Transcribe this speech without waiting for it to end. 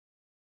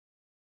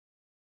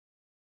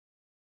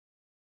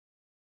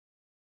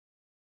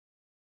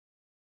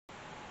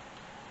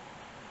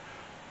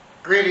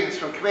Greetings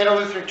from Camano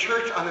Lutheran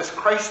Church on this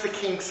Christ the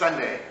King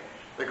Sunday.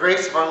 The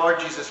grace of our Lord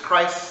Jesus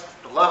Christ,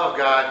 the love of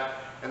God,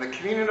 and the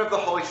communion of the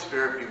Holy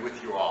Spirit be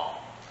with you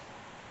all.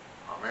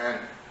 Amen.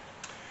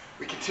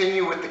 We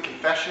continue with the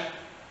confession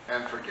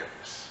and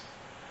forgiveness.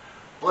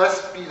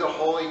 Blessed be the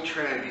Holy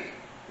Trinity,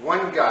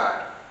 one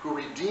God, who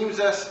redeems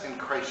us in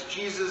Christ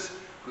Jesus,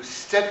 whose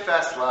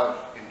steadfast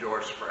love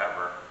endures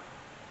forever.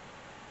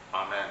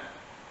 Amen.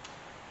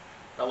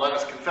 Now let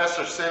us confess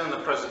our sin in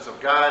the presence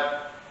of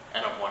God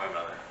and of one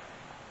another.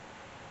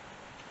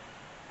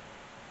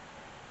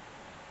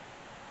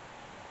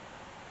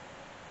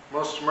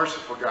 Most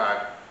merciful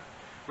God,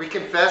 we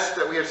confess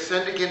that we have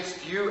sinned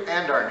against you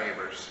and our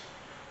neighbors.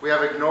 We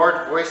have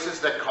ignored voices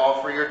that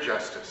call for your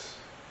justice.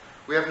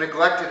 We have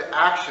neglected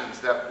actions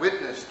that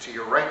witness to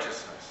your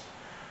righteousness.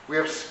 We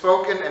have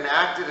spoken and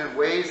acted in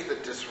ways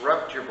that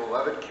disrupt your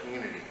beloved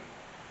community.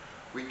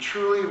 We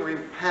truly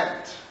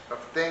repent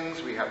of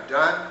things we have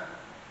done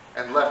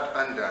and left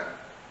undone.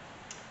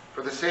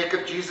 For the sake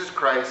of Jesus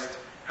Christ,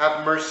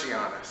 have mercy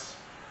on us.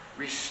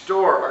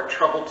 Restore our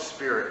troubled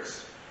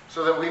spirits,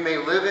 so that we may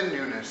live in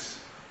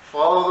newness,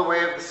 follow the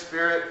way of the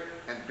Spirit,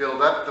 and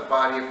build up the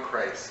body of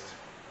Christ.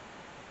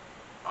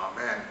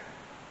 Amen.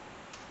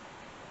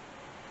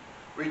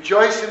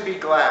 Rejoice and be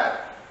glad.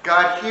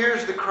 God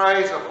hears the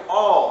cries of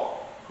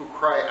all who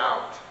cry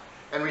out,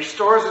 and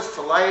restores us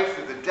to life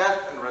through the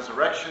death and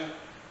resurrection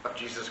of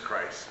Jesus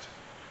Christ.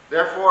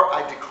 Therefore,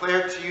 I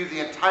declare to you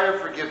the entire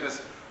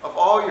forgiveness of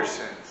all your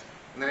sins,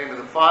 in the name of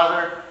the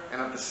Father,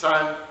 and of the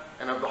Son,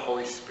 and of the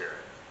Holy Spirit.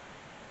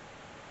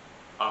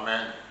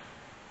 Amen.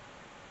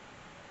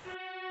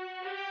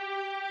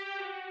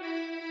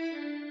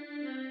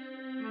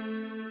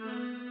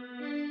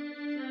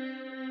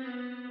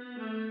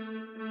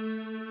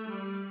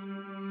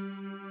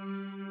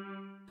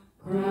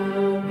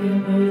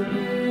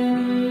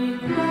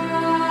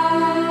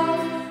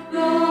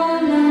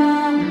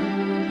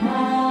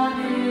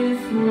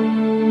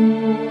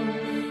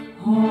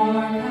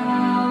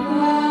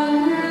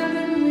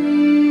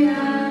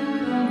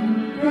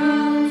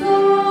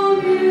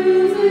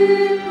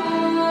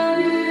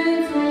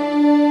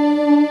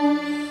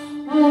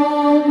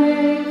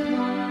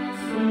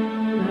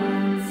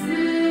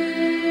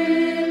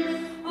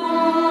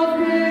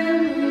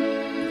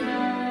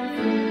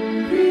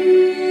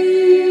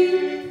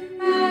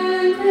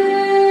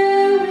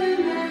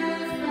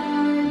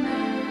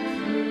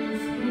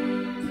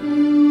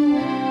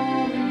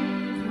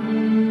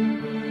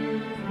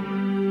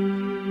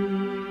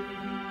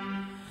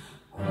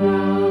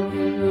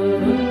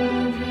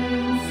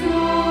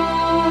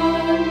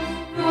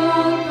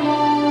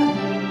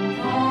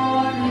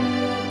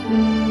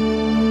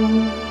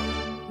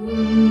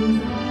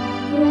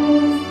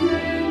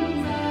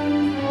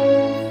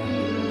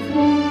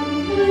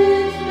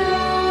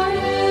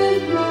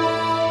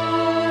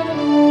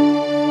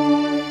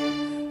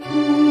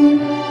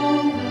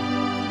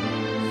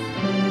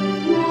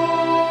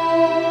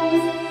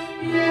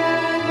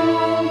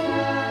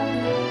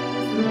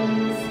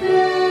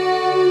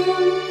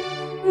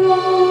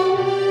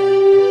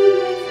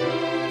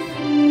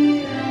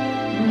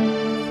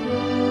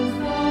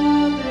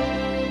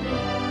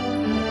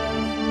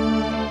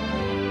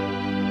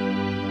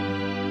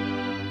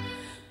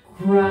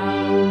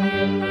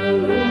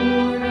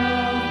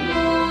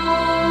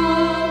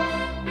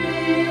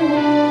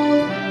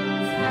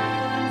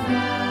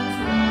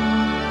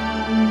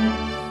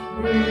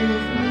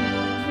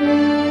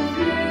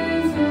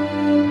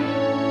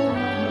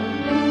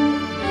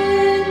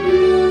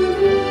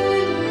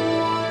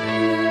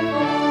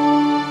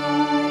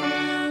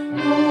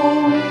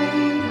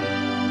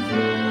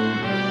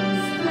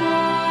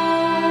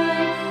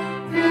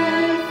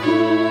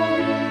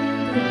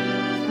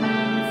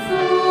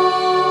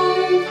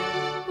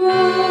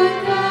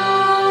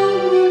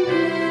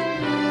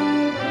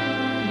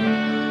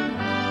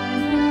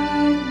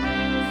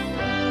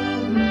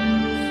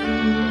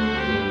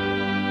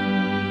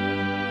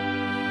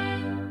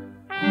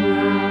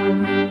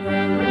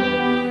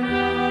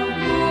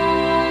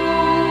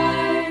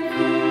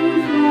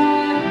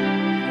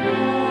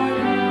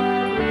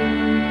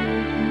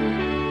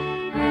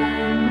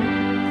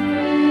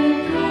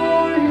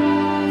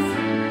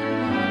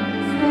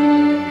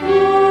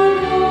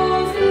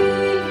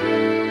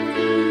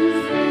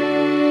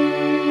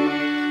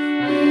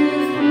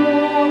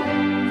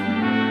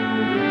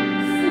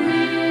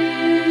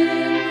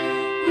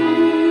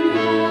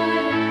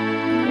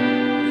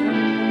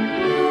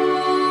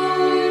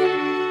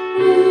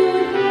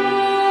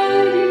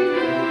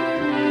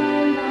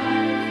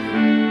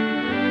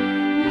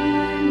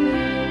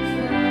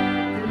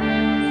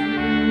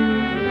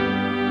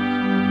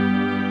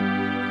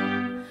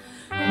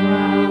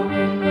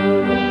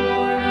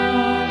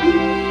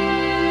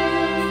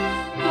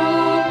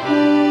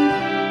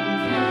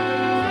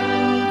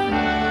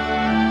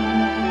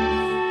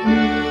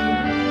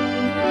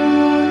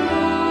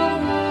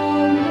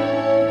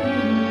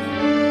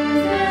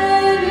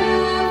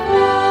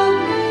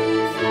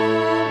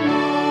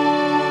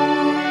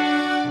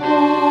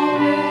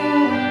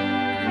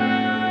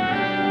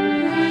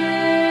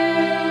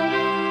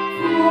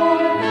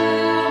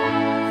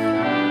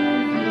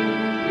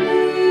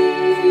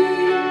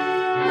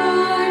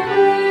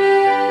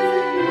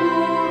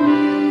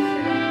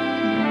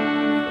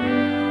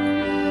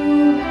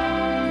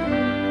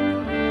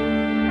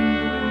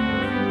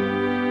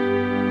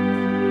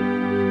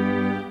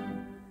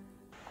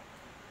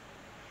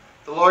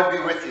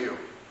 you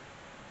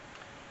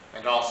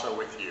and also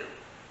with you.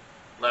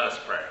 Let us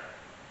pray.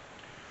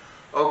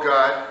 O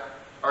God,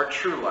 our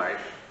true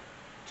life,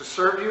 to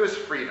serve you is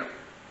freedom,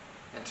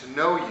 and to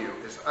know you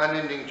is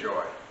unending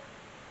joy.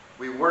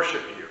 We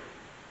worship you.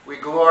 We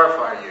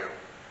glorify you.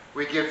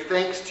 We give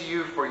thanks to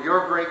you for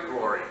your great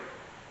glory.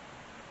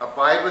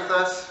 Abide with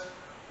us,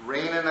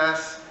 reign in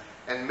us,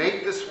 and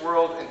make this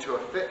world into a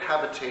fit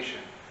habitation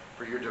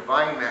for your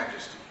divine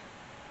majesty.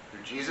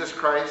 Through Jesus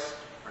Christ,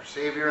 our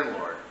Savior and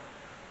Lord,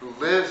 who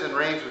lives and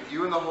reigns with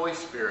you in the Holy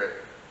Spirit,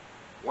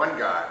 one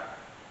God,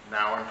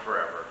 now and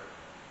forever.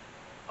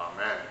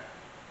 Amen.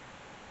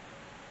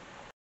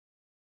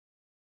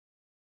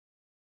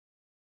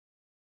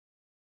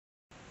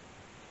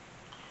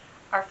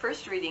 Our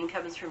first reading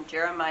comes from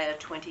Jeremiah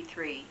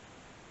 23.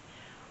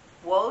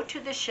 Woe to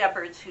the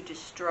shepherds who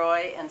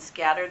destroy and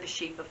scatter the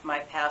sheep of my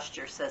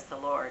pasture, says the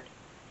Lord.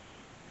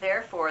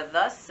 Therefore,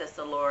 thus says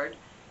the Lord,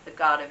 the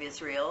God of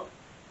Israel,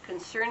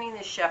 concerning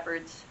the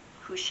shepherds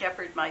who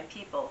shepherd my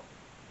people.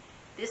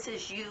 This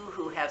is you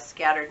who have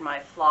scattered my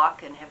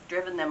flock and have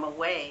driven them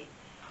away,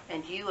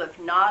 and you have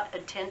not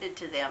attended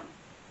to them.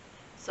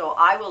 So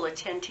I will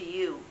attend to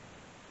you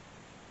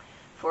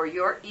for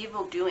your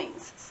evil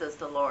doings, says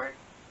the Lord.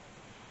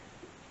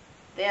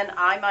 Then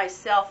I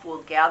myself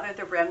will gather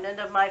the remnant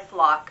of my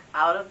flock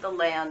out of the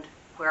land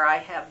where I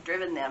have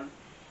driven them,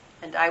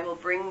 and I will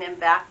bring them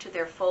back to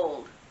their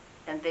fold,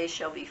 and they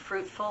shall be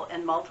fruitful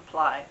and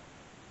multiply.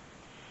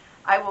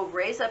 I will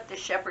raise up the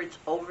shepherds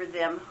over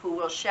them who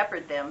will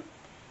shepherd them,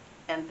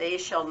 and they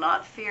shall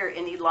not fear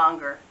any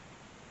longer,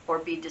 or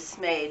be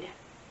dismayed,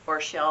 or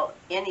shall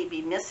any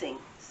be missing,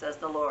 says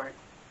the Lord.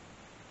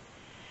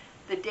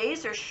 The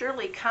days are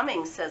surely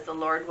coming, says the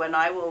Lord, when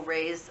I will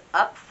raise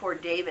up for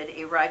David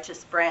a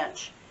righteous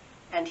branch,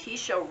 and he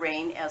shall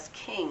reign as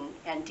king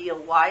and deal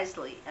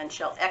wisely, and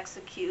shall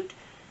execute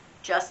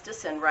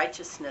justice and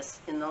righteousness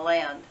in the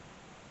land.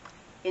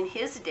 In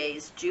his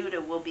days Judah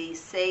will be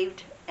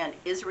saved, and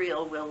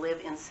Israel will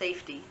live in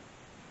safety.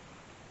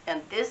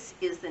 And this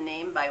is the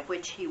name by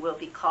which he will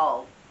be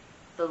called.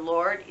 The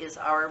Lord is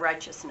our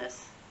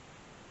righteousness.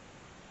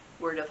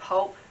 Word of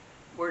hope,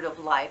 word of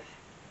life.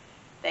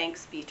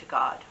 Thanks be to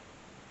God.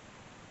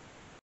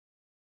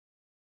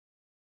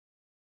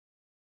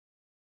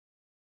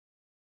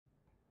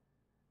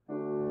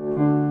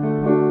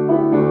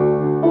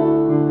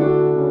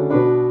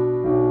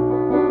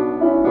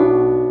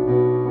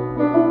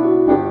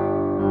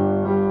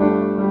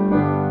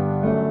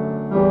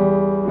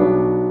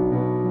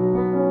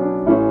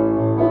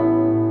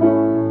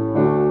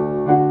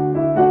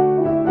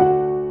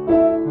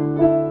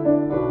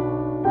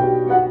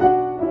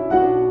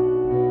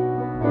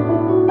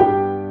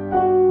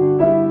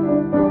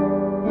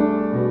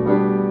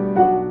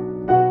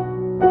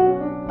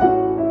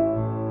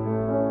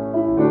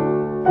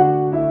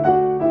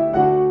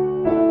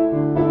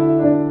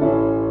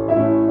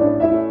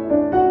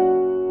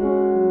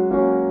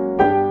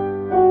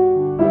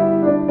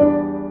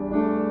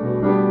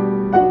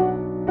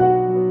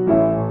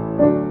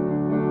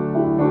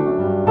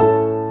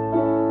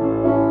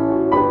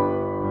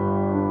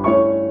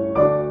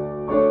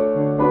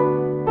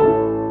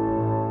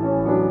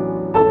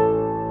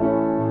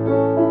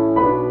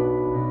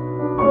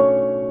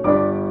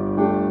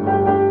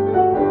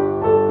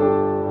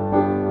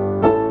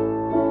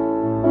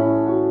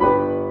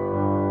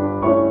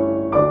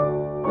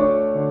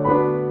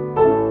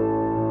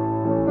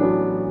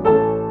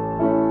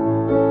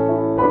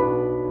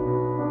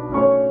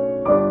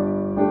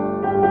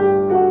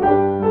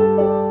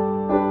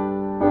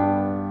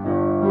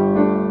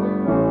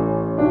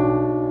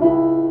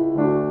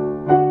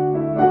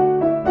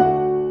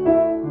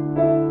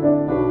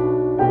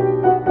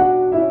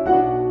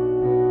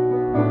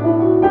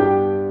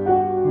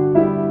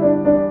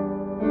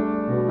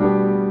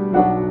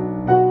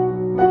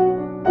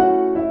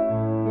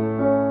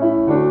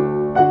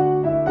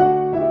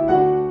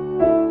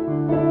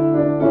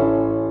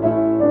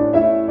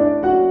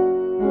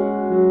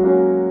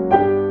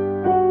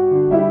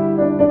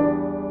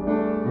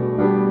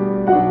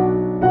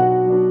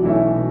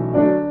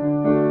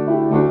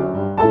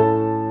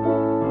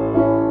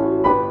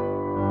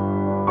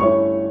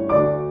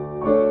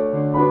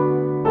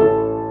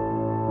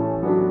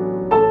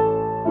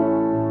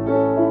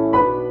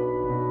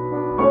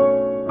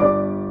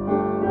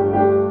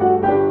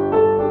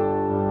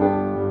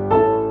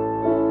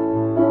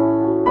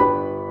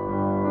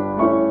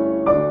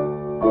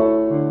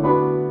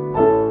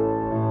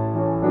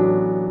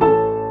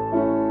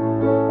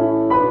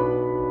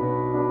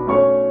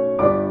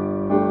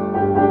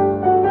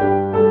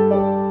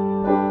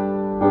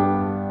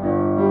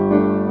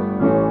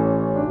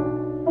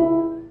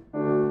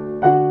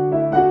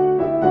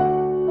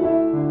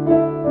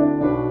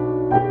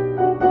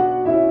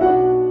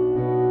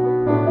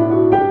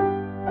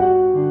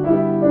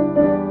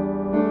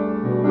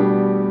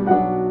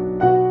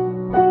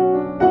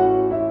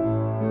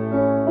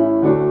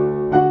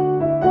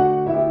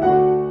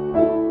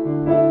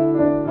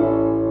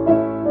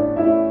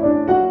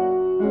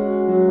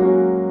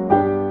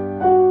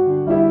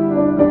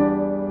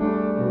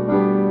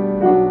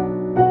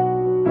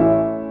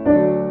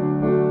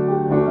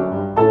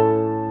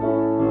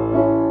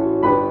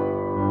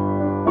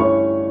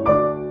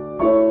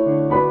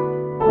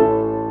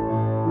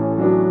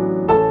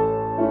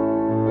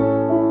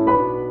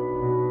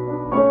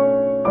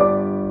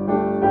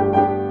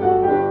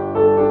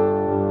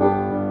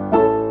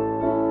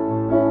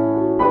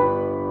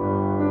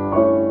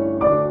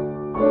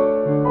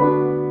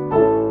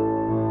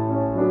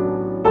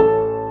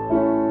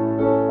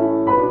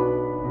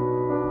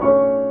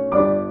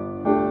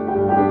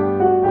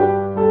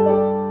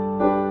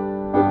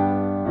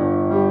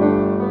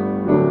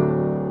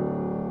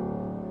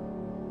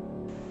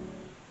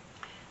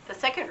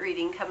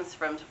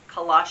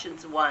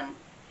 Colossians 1.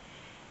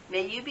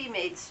 May you be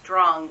made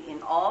strong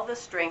in all the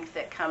strength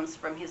that comes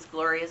from his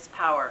glorious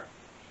power,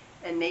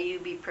 and may you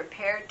be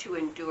prepared to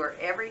endure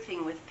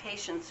everything with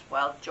patience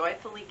while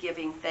joyfully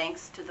giving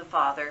thanks to the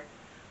Father,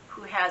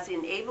 who has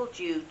enabled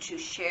you to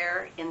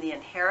share in the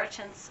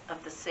inheritance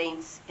of the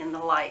saints in the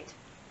light.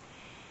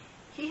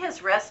 He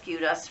has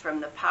rescued us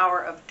from the power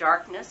of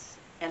darkness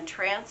and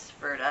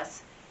transferred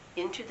us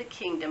into the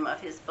kingdom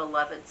of his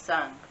beloved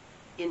Son,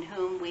 in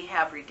whom we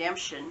have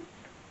redemption,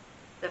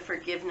 the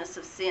forgiveness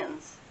of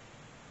sins.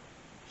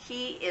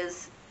 He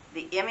is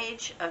the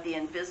image of the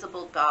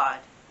invisible God,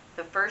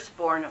 the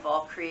firstborn of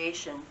all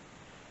creation.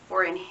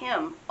 For in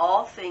him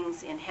all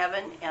things in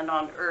heaven and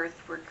on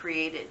earth were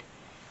created,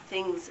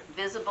 things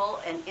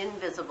visible and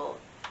invisible,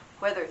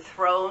 whether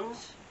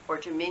thrones or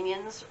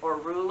dominions or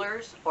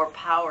rulers or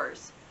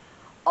powers.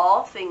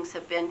 All things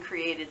have been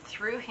created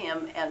through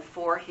him and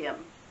for him.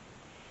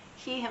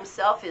 He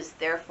himself is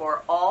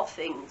therefore all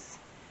things,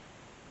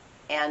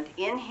 and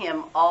in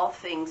him all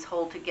things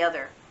hold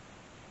together.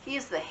 He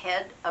is the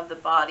head of the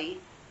body,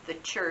 the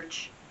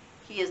church.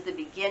 He is the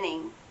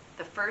beginning,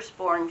 the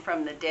firstborn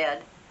from the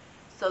dead,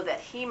 so that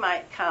he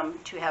might come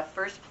to have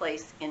first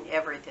place in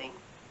everything.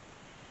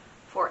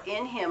 For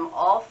in him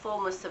all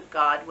fullness of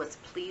God was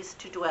pleased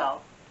to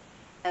dwell,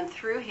 and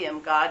through him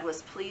God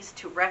was pleased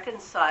to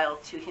reconcile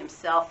to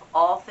himself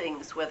all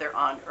things, whether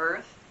on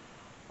earth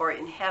or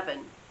in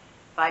heaven,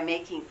 by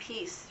making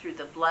peace through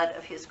the blood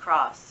of his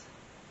cross.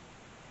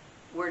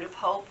 Word of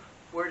hope,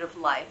 word of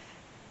life.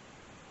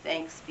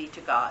 Thanks be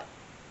to God.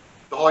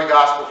 The Holy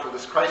Gospel for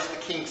this Christ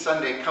the King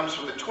Sunday comes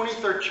from the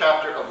 23rd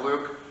chapter of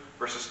Luke,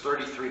 verses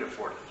 33 to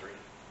 43.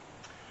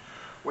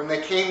 When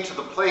they came to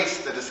the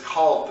place that is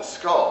called the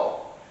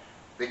Skull,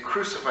 they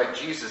crucified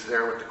Jesus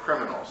there with the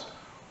criminals,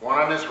 one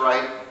on his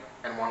right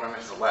and one on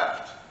his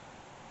left.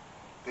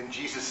 Then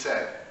Jesus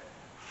said,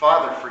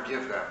 "Father,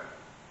 forgive them,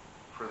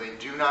 for they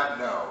do not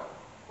know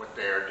what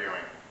they are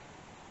doing."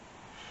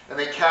 And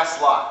they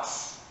cast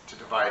lots to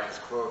divide his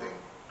clothing.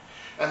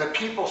 And the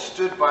people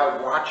stood by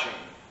watching.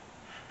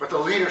 But the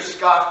leaders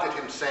scoffed at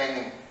him,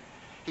 saying,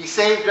 "He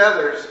saved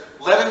others.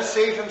 Let him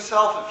save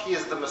himself if he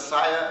is the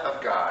Messiah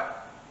of God,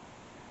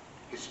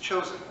 his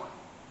chosen one."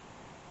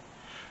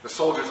 The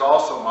soldiers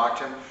also mocked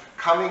him,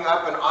 coming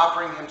up and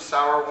offering him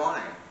sour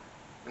wine,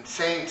 and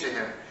saying to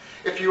him,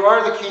 "If you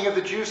are the King of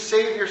the Jews,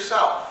 save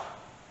yourself."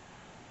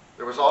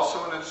 There was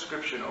also an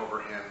inscription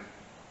over him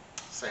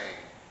saying,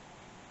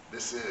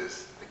 "This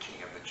is the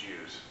King of the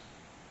Jews."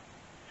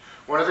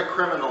 One of the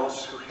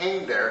criminals who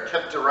hanged there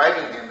kept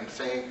deriding him and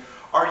saying,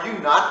 "Are you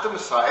not the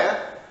Messiah?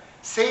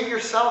 Save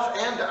yourself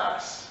and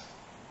us."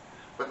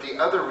 But the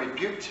other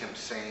rebuked him,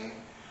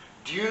 saying,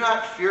 "Do you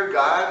not fear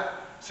God,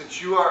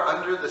 since you are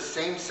under the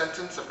same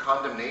sentence of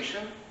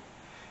condemnation?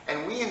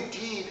 And we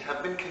indeed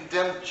have been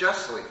condemned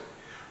justly,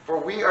 for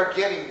we are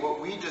getting what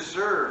we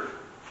deserve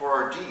for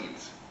our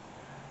deeds.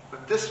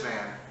 But this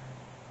man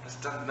has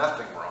done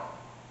nothing wrong."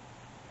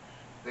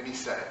 Then he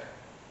said,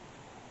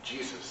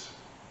 "Jesus,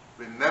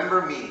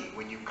 remember me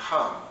when you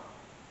come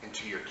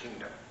into your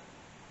kingdom."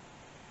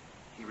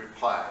 He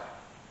replied,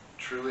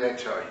 "Truly I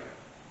tell you,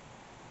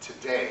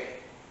 today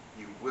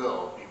you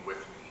will be with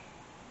me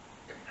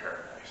in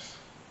paradise."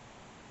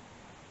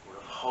 Word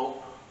of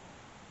hope,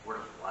 word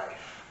of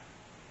life.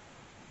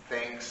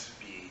 Thanks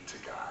be to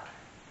God.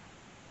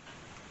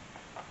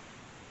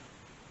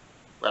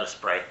 Let us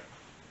pray.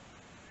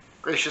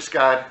 Gracious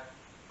God,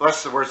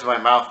 bless the words of my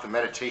mouth, the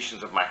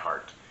meditations of my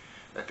heart,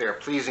 that they are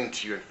pleasing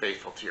to you and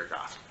faithful to your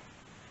gospel.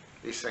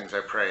 These things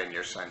I pray in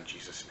your Son,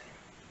 Jesus'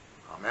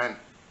 name. Amen.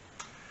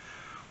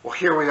 Well,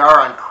 here we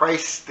are on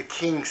Christ the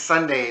King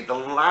Sunday, the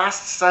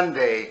last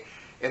Sunday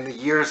in the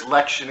year's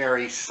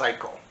lectionary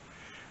cycle.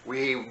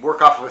 We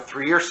work off of a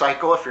 3-year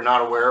cycle, if you're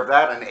not aware of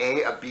that, an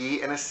A, a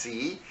B, and a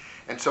C.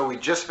 And so we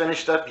just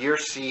finished up year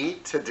C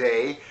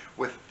today,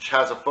 which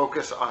has a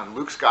focus on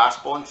Luke's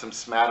Gospel and some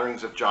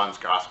smatterings of John's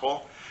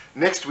Gospel.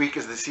 Next week,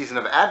 as the season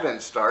of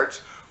Advent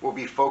starts, we'll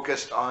be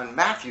focused on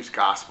Matthew's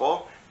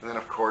Gospel. And then,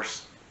 of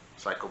course,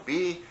 Cycle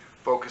B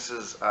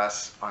focuses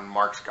us on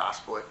Mark's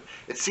Gospel.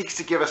 It seeks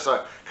to give us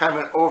a kind of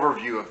an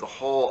overview of the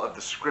whole of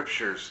the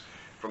Scriptures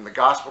from the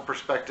Gospel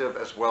perspective,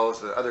 as well as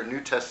the other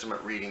New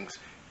Testament readings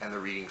and the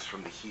readings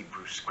from the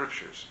Hebrew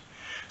Scriptures.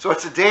 So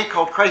it's a day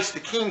called Christ the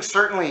King.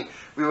 Certainly,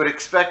 we would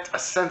expect a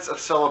sense of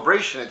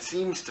celebration. It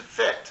seems to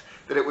fit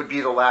that it would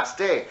be the last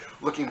day.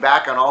 Looking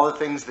back on all the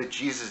things that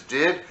Jesus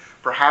did,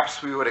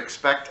 perhaps we would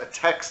expect a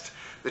text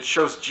that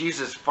shows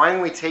Jesus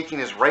finally taking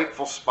his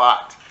rightful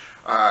spot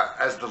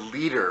as the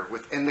leader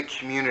within the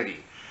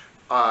community,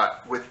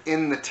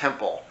 within the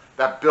temple,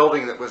 that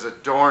building that was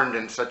adorned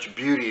in such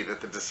beauty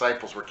that the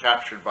disciples were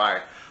captured by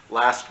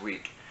last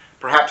week.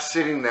 Perhaps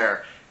sitting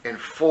there in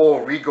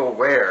full regal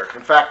wear.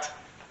 In fact,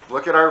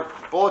 look at our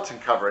bulletin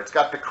cover. It's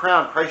got the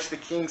crown. Christ the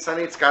King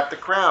Sunday, it's got the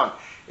crown.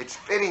 It's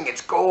fitting,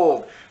 it's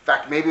gold. In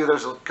fact, maybe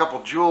there's a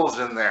couple jewels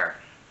in there.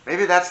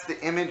 Maybe that's the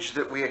image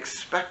that we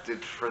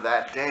expected for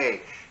that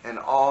day, and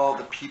all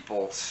the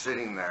people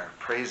sitting there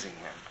praising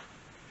him.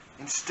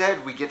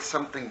 Instead, we get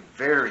something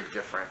very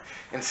different.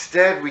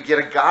 Instead, we get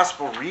a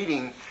gospel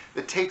reading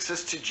that takes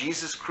us to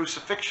Jesus'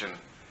 crucifixion.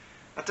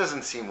 That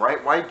doesn't seem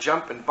right. Why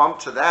jump and bump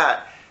to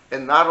that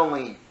and not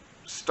only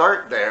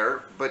start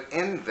there, but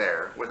end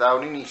there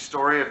without any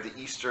story of the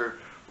Easter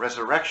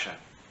resurrection?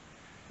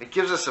 It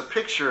gives us a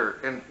picture,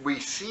 and we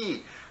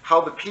see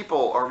how the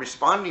people are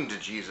responding to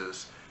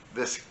Jesus,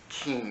 this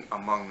king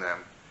among them.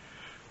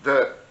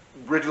 The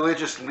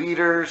religious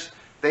leaders,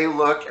 they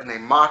look and they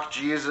mock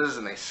Jesus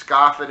and they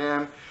scoff at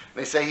him.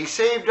 They say, he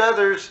saved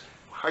others,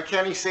 why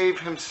can't he save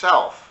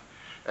himself?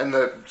 And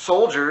the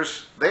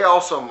soldiers, they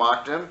also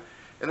mocked him.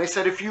 And they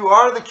said, if you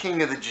are the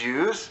king of the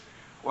Jews,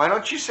 why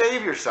don't you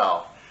save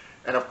yourself?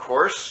 And of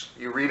course,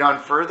 you read on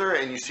further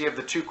and you see of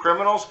the two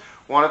criminals,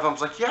 one of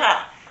them's like,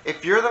 yeah,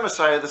 if you're the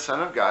Messiah, the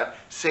Son of God,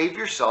 save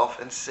yourself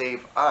and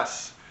save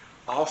us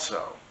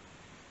also.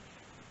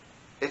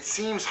 It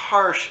seems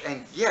harsh,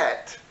 and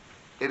yet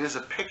it is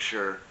a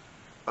picture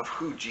of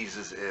who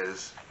Jesus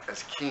is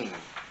as king.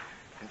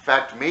 In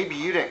fact, maybe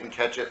you didn't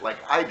catch it like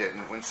I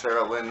didn't when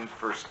Sarah Lynn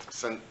first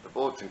sent the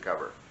bulletin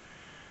cover.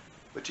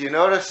 But do you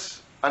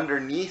notice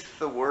underneath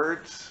the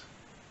words,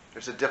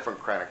 there's a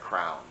different kind of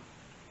crown.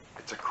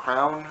 It's a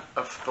crown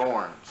of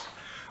thorns.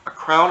 A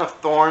crown of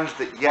thorns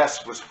that,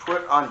 yes, was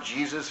put on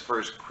Jesus for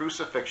his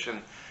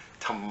crucifixion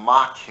to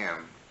mock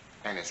him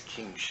and his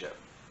kingship.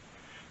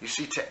 You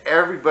see, to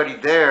everybody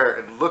there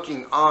and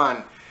looking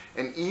on,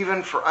 and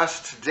even for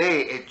us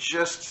today, it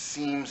just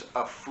seems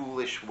a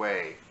foolish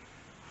way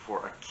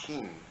for a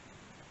king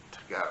to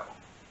go.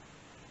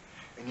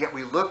 And yet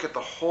we look at the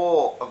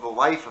whole of the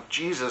life of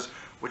Jesus,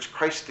 which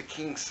Christ the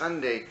King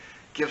Sunday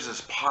gives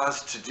us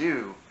pause to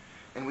do.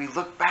 And we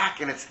look back,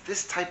 and it's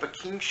this type of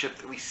kingship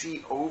that we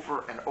see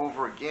over and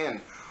over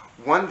again.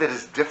 One that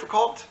is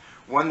difficult,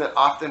 one that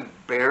often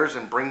bears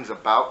and brings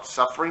about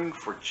suffering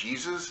for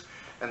Jesus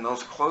and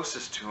those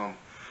closest to him,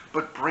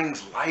 but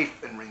brings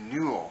life and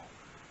renewal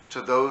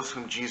to those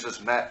whom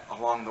Jesus met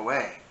along the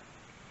way.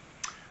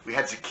 We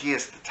had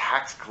Zacchaeus, the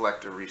tax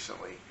collector,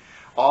 recently.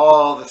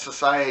 All the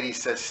society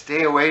says,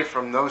 stay away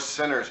from those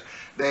sinners.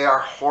 They are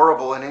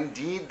horrible, and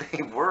indeed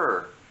they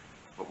were.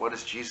 But what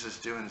does Jesus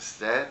do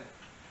instead?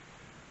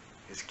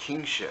 His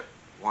kingship,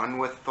 one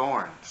with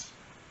thorns,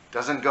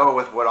 doesn't go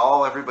with what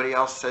everybody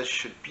else says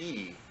should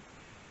be,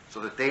 so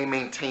that they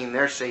maintain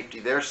their safety,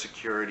 their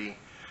security,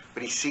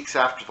 but he seeks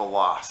after the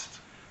lost,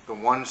 the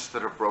ones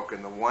that are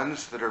broken, the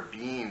ones that are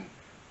being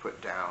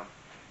put down.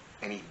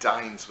 And he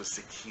dines with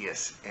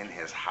Zacchaeus in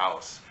his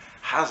house,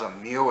 has a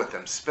meal with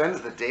him,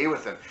 spends the day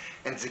with him,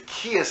 and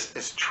Zacchaeus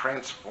is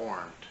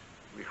transformed.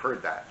 We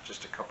heard that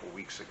just a couple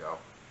weeks ago.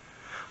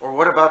 Or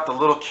what about the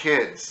little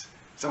kids?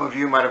 Some of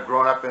you might have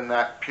grown up in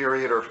that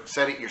period or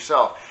said it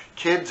yourself.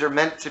 Kids are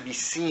meant to be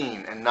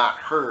seen and not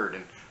heard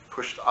and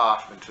pushed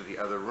off into the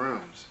other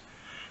rooms.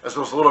 As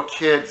those little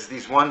kids,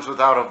 these ones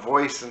without a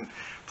voice and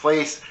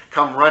place,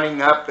 come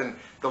running up, and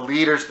the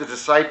leaders, the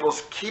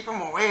disciples, keep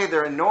them away,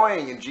 they're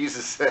annoying. And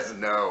Jesus says,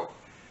 no,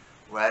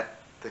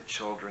 let the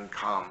children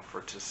come,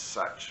 for to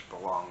such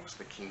belongs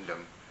the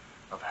kingdom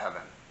of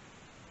heaven.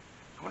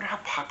 I wonder how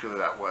popular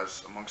that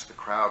was amongst the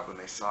crowd when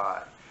they saw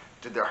it.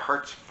 Did their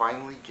hearts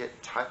finally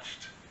get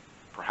touched?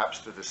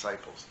 Perhaps the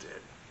disciples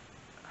did.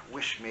 I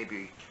wish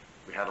maybe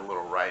we had a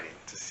little writing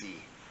to see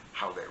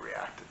how they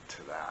reacted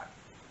to that.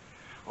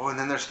 Oh, and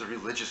then there's the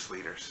religious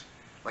leaders,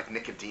 like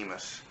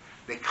Nicodemus.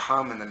 They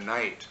come in the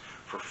night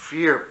for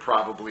fear,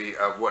 probably,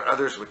 of what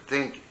others would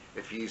think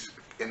if he's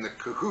in the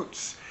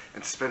cahoots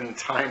and spending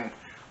time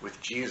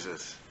with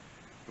Jesus.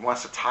 He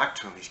wants to talk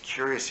to him. He's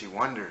curious. He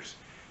wonders.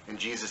 And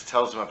Jesus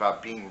tells him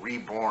about being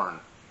reborn.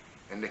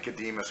 And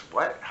Nicodemus,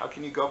 what? How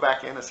can you go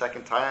back in a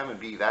second time and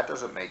be? That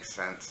doesn't make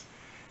sense.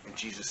 And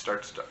Jesus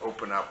starts to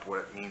open up what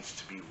it means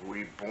to be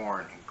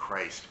reborn in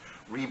Christ,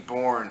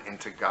 reborn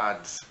into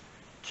God's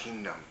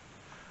kingdom.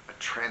 A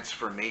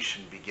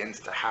transformation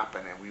begins to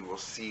happen, and we will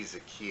see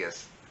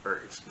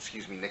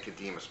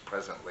Nicodemus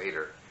present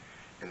later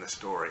in the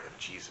story of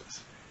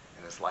Jesus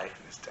and his life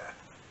and his death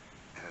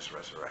and his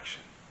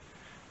resurrection.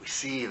 We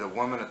see the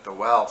woman at the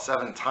well,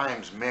 7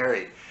 times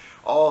married,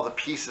 all the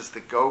pieces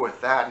that go with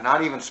that,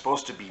 not even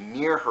supposed to be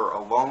near her,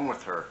 alone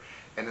with her.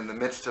 And in the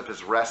midst of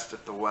his rest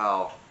at the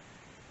well,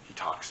 he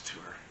talks to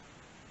her.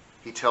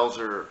 He tells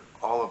her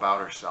all about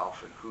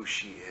herself and who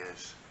she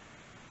is.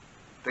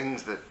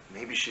 Things that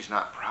maybe she's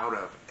not proud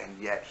of, and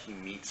yet he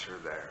meets her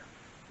there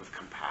with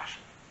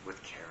compassion,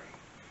 with caring,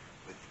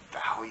 with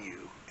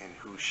value in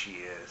who she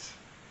is.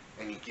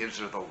 And he gives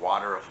her the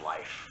water of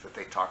life that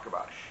they talk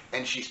about.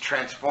 And she's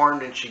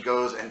transformed, and she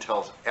goes and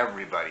tells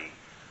everybody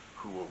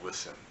who will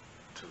listen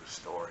to the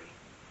story.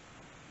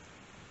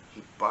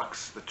 He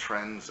bucks the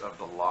trends of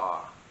the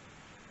law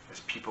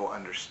as people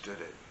understood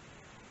it.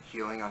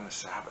 Healing on the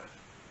Sabbath,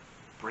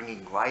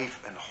 bringing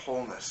life and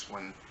wholeness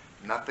when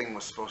nothing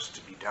was supposed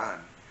to be done.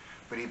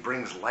 But he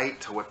brings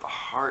light to what the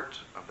heart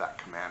of that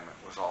commandment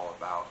was all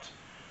about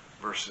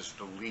versus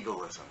the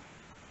legalism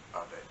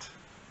of it.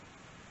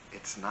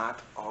 It's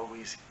not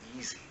always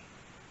easy,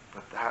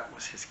 but that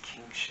was his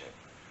kingship.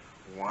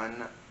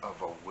 One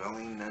of a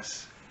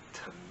willingness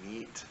to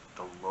meet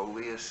the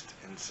lowliest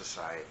in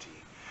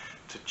society,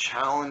 to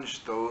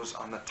challenge those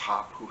on the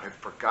top who had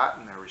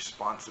forgotten their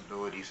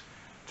responsibilities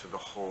to the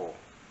whole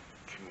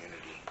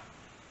community.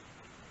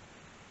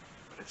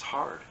 But it's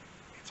hard.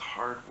 It's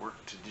hard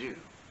work to do.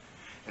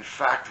 In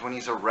fact, when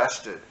he's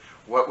arrested,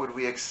 what would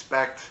we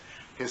expect?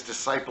 His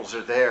disciples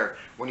are there.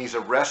 When he's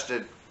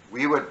arrested,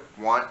 we would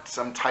want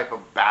some type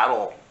of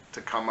battle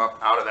to come up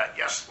out of that.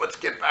 Yes, let's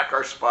get back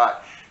our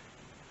spot.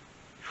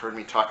 You've heard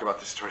me talk about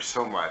this story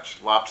so much.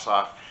 One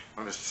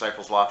of his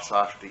disciples lops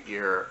off the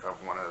ear of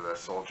one of the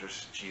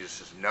soldiers. Jesus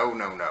says, no,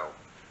 no, no.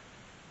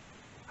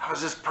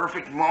 How's this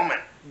perfect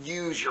moment?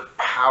 Use your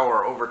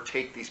power,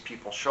 overtake these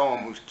people, show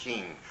them who's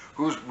king,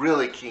 who's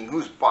really king,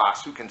 who's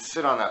boss, who can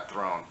sit on that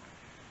throne.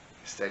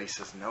 Instead he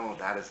says, no,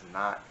 that is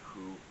not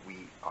who we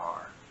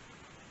are.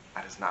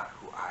 That is not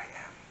who I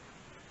am.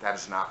 That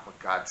is not what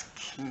God's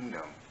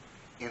kingdom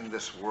in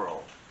this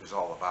world is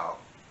all about.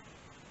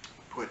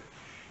 Put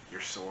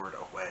your sword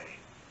away.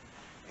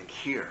 And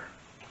here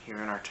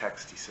in our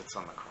text, he sits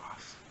on the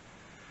cross.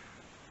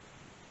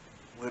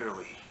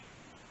 Literally,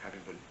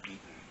 having been beaten,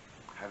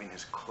 having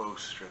his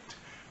clothes stripped,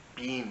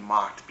 being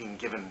mocked, being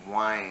given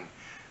wine,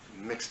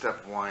 mixed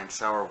up wine,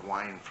 sour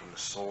wine from the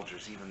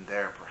soldiers, even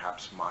there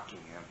perhaps mocking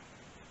him.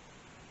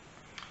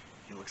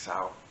 He looks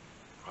out,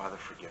 Father,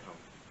 forgive them,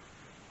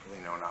 for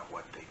they know not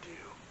what they do.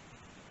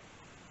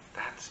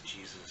 That's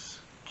Jesus'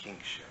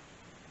 kingship.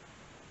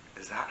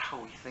 Is that how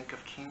we think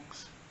of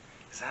kings?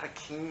 Is that a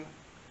king,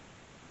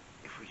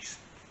 if we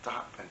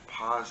stop and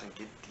pause and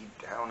get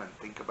deep down and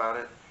think about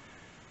it,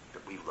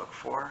 that we look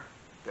for,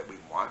 that we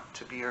want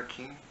to be our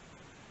king?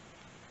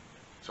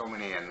 So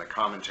many in the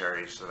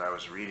commentaries that I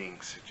was reading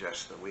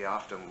suggest that we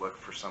often look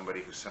for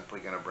somebody who's simply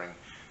going to bring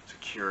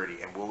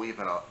security, and we'll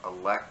even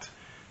elect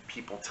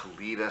people to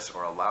lead us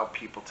or allow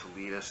people to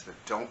lead us that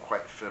don't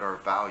quite fit our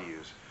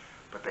values,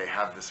 but they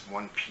have this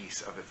one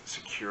piece of it,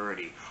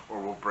 security, or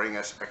will bring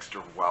us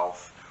extra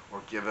wealth,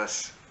 or give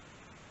us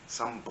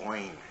some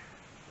bling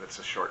that's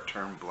a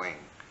short-term bling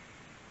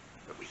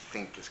that we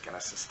think is going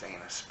to sustain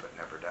us, but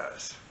never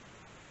does.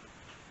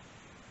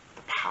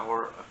 The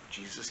power of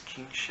Jesus'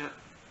 kingship,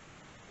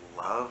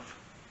 love,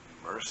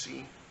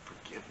 mercy,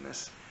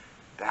 forgiveness,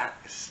 that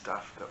is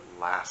stuff that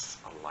lasts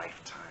a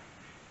lifetime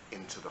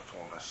into the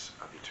fullness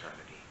of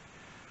eternity.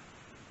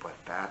 But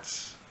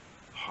that's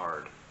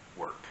hard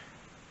work.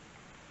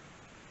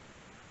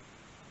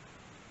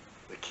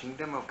 The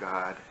kingdom of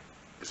God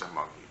is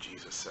among you,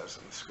 Jesus says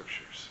in the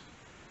scriptures.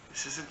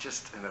 This isn't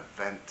just an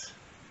event.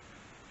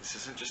 This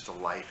isn't just a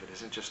life. It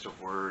isn't just a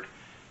word.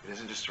 It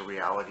isn't just a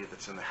reality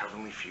that's in the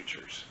heavenly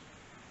futures.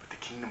 But the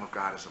kingdom of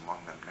God is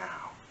among them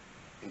now.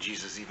 And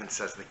Jesus even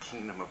says the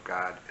kingdom of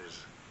God is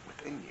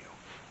within you.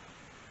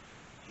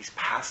 He's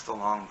passed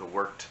along the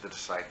work to the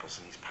disciples,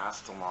 and he's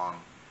passed along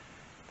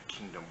the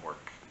kingdom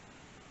work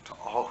to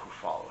all who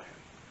follow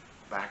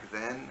him, back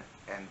then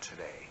and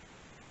today.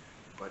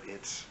 But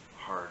it's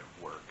hard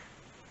work.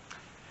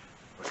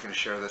 I was going to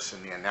share this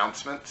in the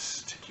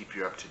announcements to keep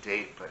you up to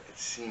date, but it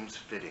seems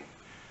fitting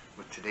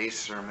with today's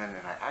sermon,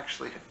 and I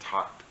actually had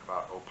talked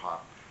about OPOP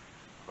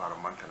about a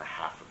month and a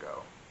half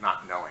ago,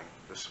 not knowing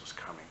this was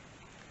coming.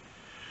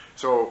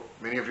 So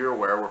many of you are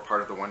aware we're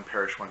part of the One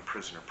Parish, One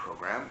Prisoner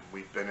program.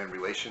 We've been in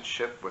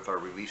relationship with our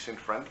releasing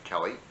friend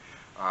Kelly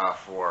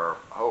for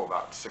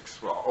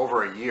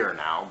over a year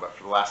now, but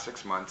for the last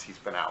 6 months he's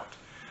been out.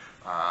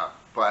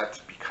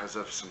 But because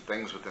of some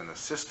things within the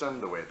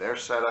system, the way they're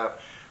set up,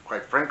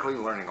 quite frankly,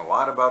 learning a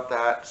lot about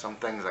that. Some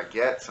things I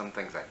get, some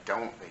things I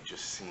don't. They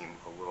just seem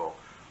a little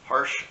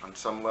harsh on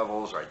some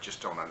levels, or I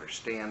just don't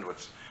understand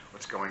what's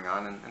going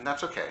on, and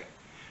that's okay.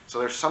 So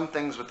there's some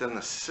things within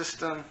the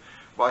system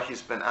while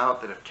he's been out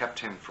that have kept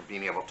him from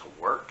being able to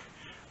work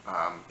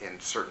in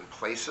certain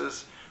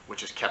places,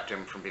 which has kept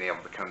him from being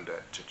able to come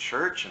to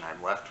church, and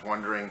I'm left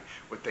wondering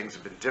would things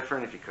have been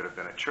different if he could have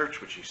been at church,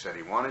 which he said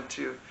he wanted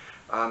to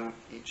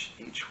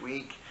each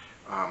week.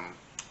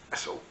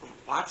 So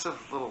lots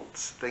of little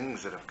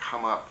things that have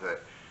come up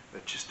that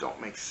just don't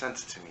make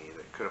sense to me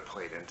that could have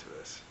played into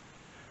this.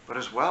 But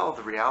as well,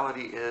 the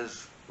reality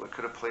is what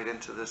could have played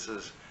into this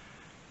is,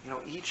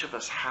 each of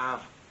us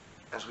have,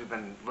 as we've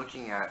been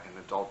looking at in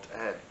adult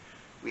ed,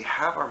 we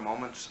have our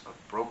moments of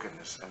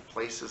brokenness and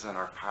places in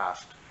our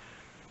past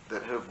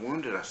that have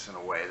wounded us in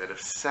a way, that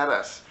have set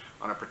us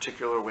on a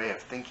particular way of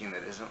thinking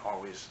that isn't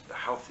always the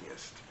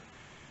healthiest.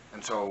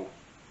 And so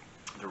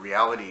the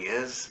reality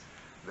is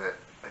that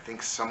I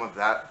think some of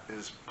that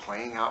is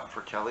playing out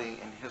for Kelly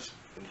in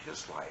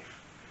his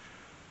life.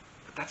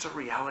 But that's a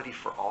reality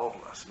for all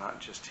of us, not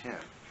just him.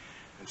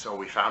 And so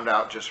we found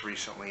out just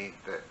recently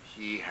that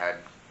he had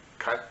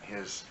cut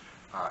his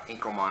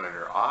ankle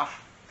monitor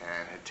off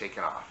and had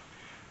taken off.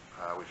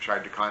 We've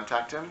tried to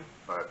contact him,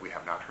 but we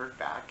have not heard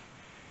back.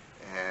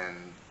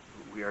 And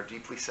we are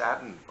deeply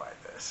saddened by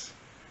this.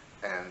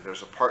 And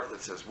there's a part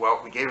that says, well,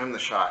 we gave him the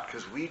shot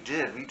because we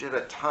did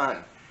a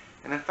ton.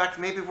 And in fact,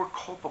 maybe we're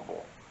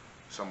culpable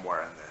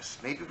somewhere in this.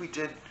 Maybe we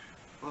did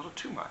a little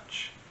too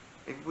much.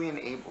 Maybe we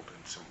enabled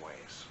in some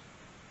ways.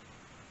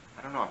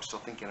 I don't know, I'm still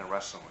thinking and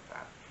wrestling with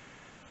that.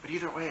 But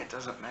either way, it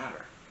doesn't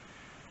matter.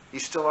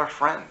 He's still our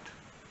friend.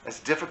 As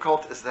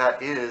difficult as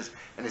that is,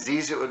 and as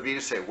easy it would be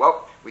to say,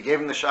 well, we gave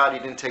him the shot, he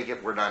didn't take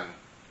it, we're done.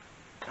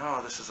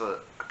 No, this is a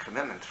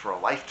commitment for a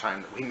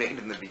lifetime that we made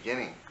in the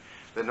beginning,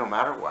 that no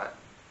matter what,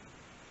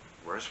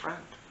 we're his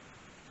friend.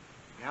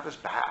 We have his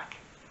back.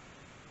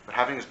 But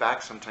having his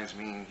back sometimes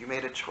means you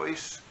made a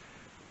choice.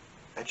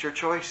 That's your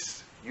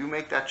choice. You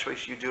make that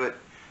choice, you do it,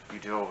 you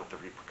deal with the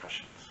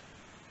repercussions.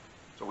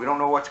 So we don't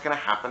know what's going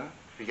to happen.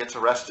 If he gets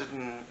arrested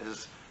and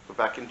is put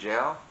back in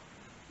jail,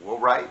 we'll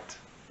write.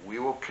 We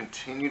will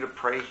continue to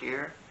pray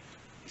here.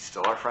 He's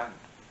still our friend.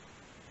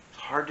 It's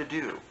hard to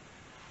do.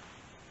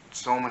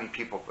 So many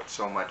people put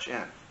so much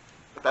in.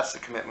 But that's the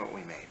commitment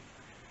we made.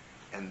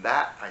 And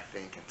that, I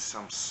think, in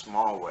some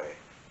small way,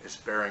 is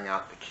bearing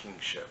out the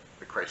kingship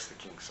that Christ the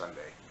King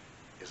Sunday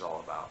is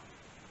all about.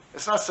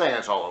 It's not saying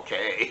it's all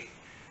okay.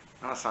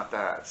 No, it's not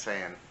that. It's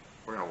saying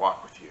we're going to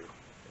walk with you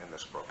in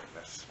this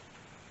brokenness.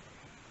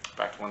 In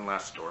fact, one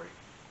last story.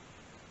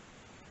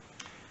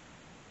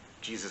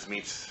 Jesus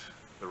meets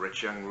the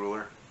rich young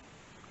ruler.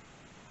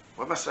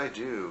 What must I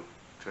do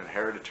to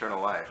inherit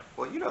eternal life?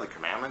 Well, you know the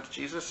commandments,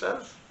 Jesus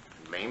says.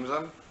 He names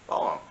them.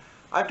 Follow them.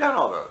 I've done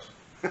all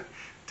those.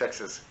 Text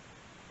says,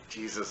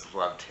 Jesus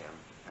loved him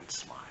and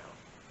smiled.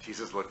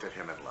 Jesus looked at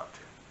him and loved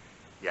him.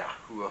 Yeah,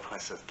 who of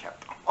us has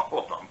kept all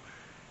of them?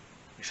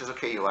 He says,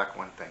 okay, you lack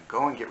one thing.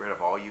 Go and get rid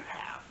of all you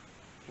have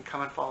and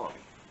come and follow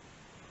me.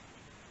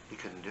 He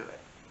couldn't do it.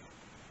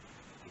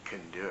 He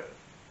couldn't do it.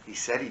 He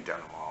said he'd done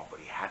them all, but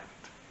he hadn't.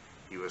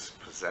 He was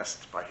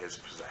possessed by his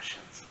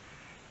possessions,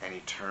 and he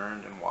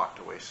turned and walked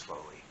away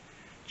slowly.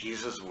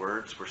 Jesus'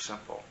 words were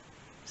simple.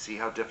 See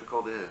how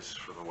difficult it is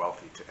for the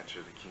wealthy to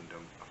enter the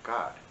kingdom of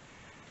God.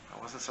 That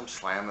wasn't some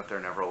slam that they're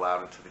never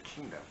allowed into the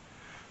kingdom,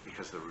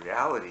 because the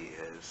reality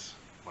is,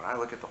 when I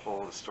look at the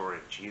whole of the story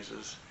of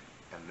Jesus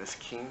and this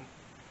king,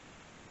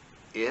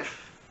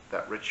 if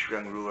that rich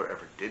young ruler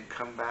ever did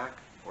come back,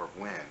 or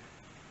when,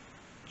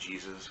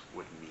 Jesus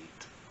would meet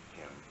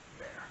him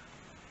there,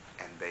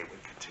 and they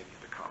would continue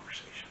the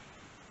conversation.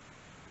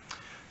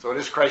 So it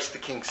is Christ the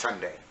King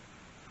Sunday.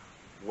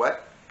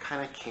 What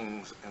kind of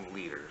kings and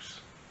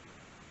leaders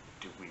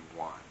do we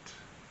want?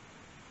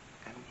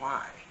 And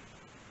why?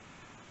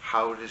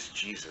 How does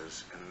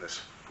Jesus, in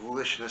this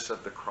foolishness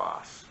of the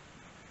cross,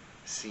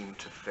 seem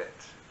to fit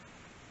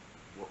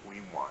what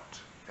we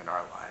want in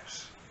our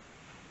lives?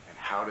 And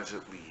how does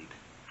it lead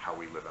how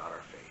we live out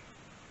our faith?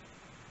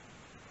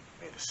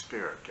 May the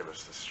Spirit give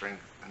us the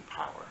strength and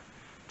power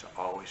to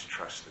always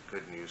trust the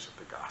good news of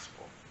the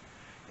gospel,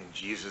 in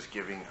Jesus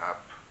giving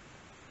up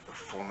the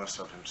fullness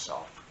of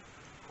himself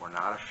for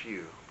not a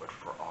few, but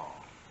for all.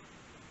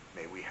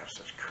 May we have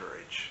such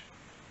courage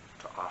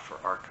to offer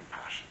our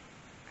compassion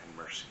and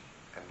mercy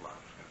and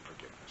love and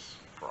forgiveness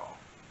for all.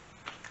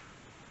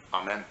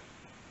 Amen.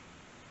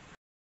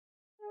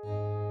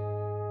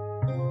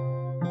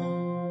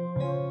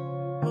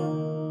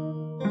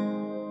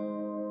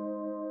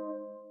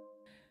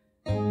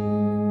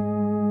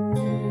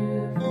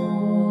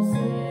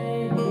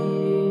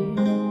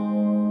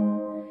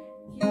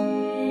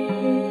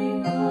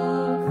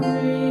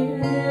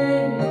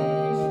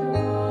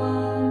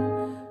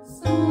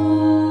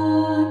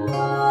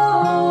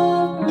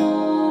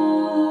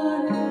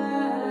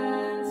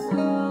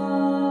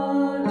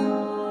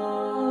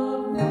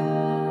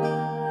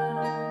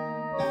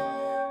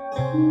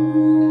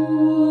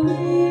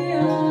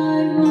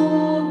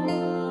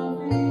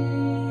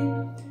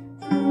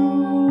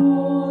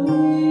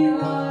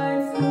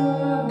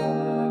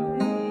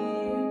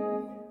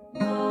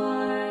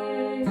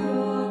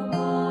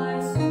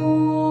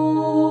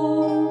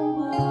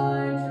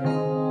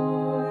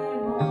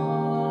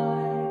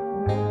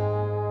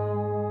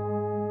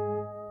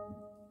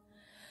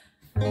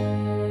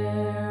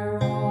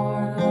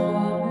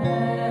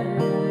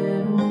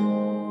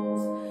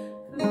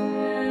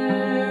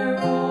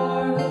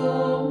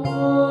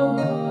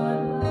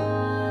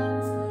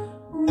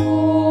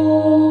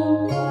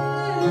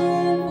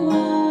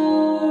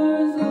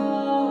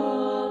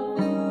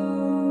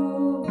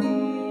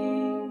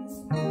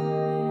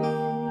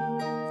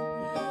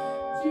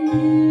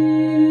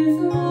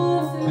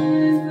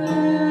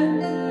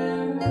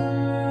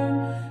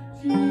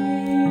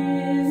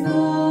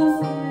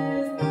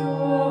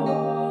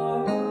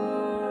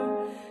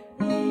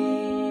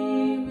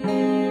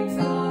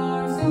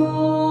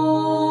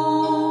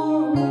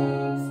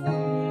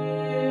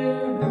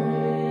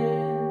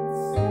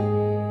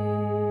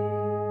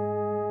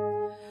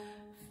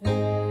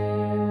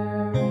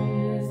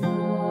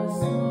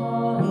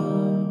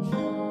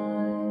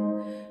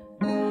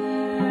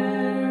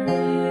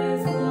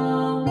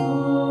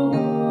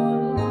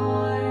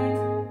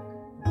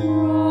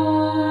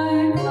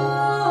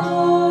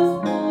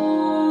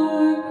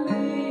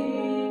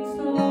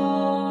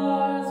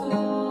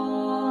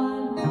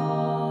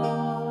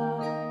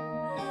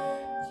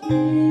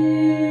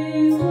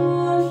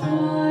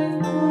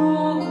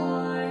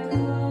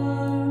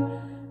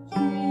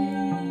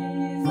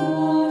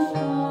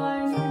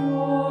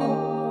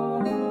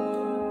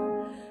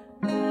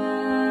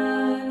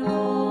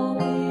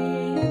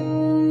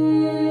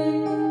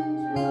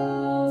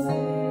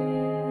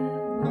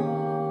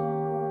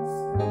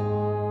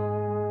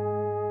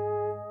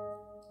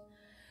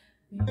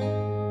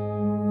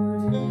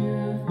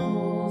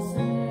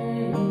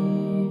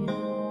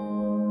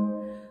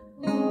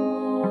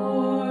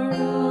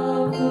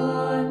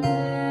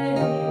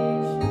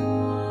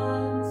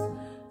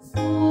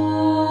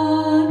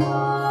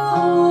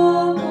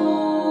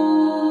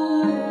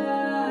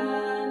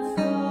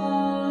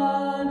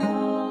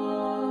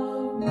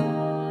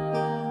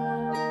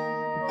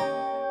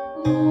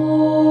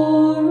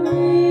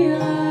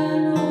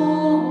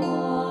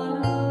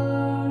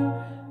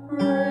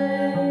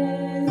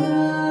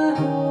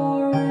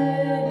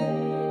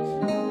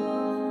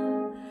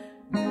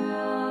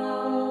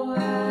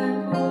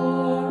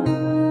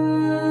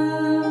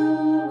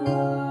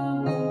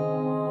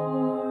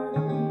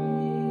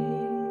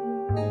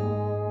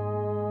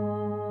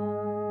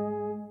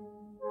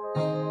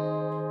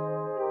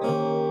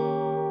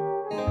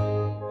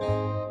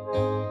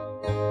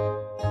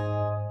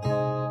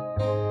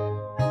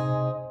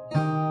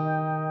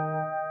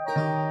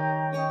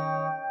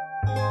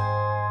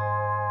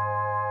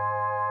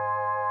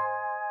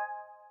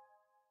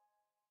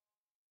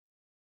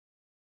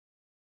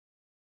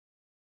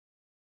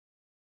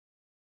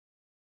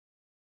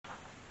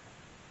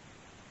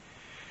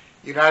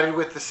 United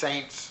with the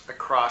saints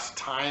across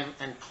time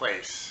and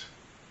place,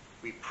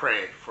 we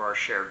pray for our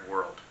shared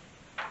world.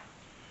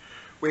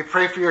 We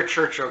pray for your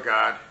church, O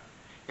God.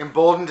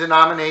 Embolden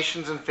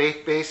denominations and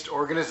faith-based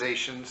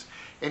organizations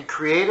in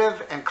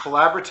creative and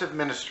collaborative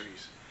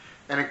ministries,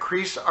 and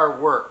increase our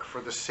work for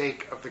the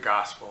sake of the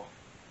gospel.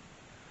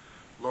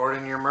 Lord,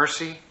 in your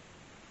mercy,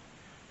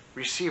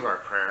 receive our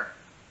prayer.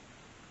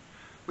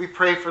 We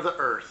pray for the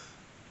earth.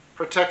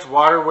 Protect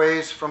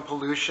waterways from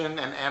pollution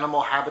and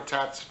animal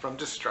habitats from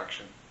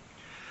destruction.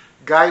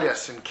 Guide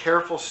us in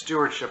careful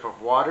stewardship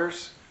of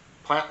waters,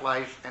 plant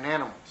life, and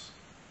animals.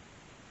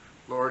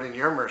 Lord, in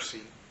your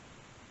mercy,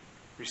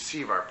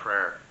 receive our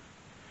prayer.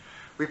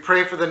 We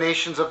pray for the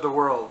nations of the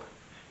world.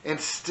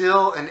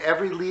 Instill in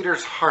every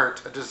leader's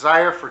heart a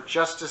desire for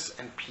justice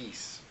and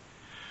peace.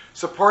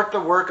 Support the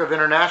work of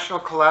international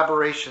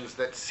collaborations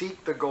that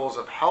seek the goals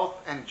of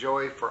health and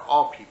joy for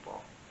all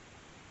people.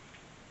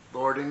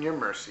 Lord, in your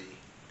mercy,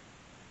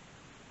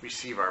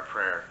 receive our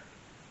prayer.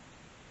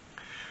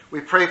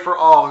 We pray for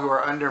all who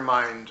are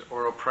undermined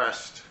or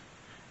oppressed.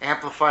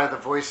 Amplify the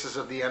voices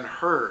of the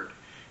unheard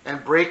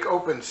and break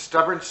open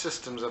stubborn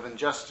systems of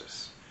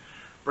injustice.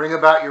 Bring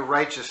about your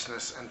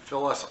righteousness and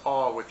fill us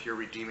all with your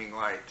redeeming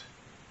light.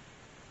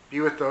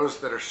 Be with those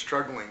that are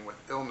struggling with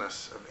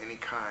illness of any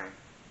kind.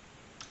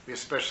 We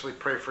especially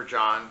pray for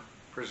John,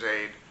 for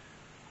Zaid,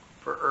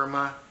 for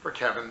Irma, for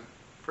Kevin,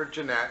 for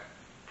Jeanette,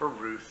 for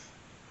Ruth,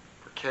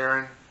 for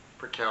Karen,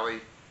 for Kelly,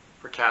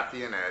 for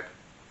Kathy and Ed.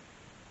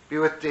 Be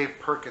with Dave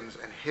Perkins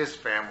and his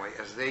family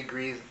as they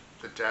grieve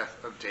the death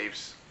of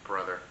Dave's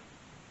brother.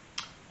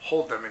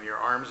 Hold them in your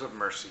arms of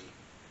mercy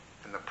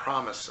and the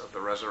promise of the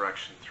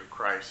resurrection through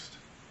Christ.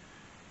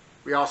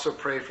 We also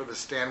pray for the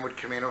Stanwood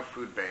Camano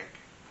Food Bank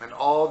and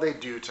all they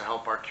do to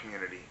help our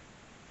community.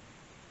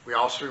 We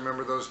also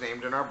remember those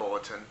named in our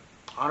bulletin,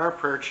 on our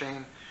prayer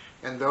chain,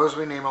 and those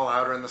we name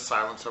aloud or in the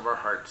silence of our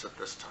hearts at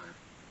this time.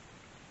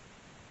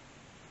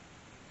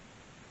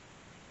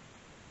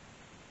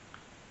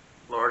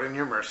 Lord, in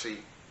your mercy,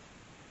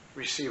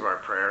 receive our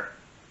prayer.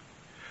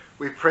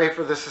 We pray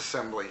for this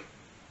assembly,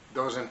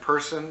 those in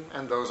person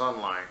and those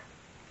online.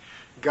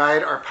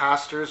 Guide our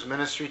pastors,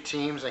 ministry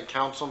teams, and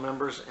council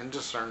members in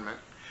discernment,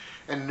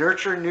 and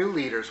nurture new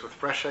leaders with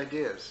fresh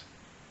ideas.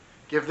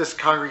 Give this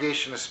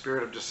congregation a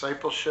spirit of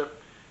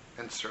discipleship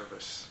and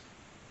service.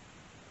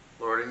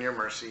 Lord, in your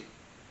mercy,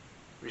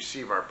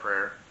 receive our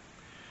prayer.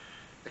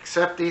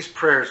 Accept these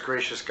prayers,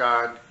 gracious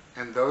God,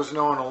 and those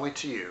known only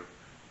to you,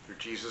 through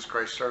Jesus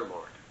Christ our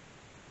Lord.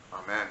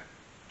 Amen.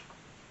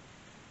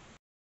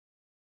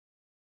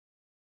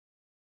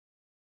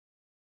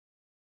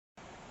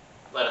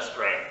 Let us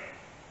pray.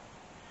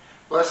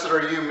 Blessed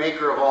are you,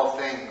 maker of all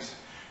things.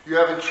 You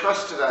have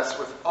entrusted us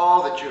with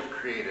all that you have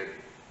created.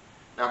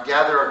 Now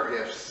gather our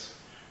gifts,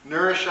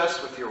 nourish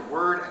us with your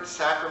word and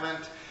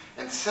sacrament,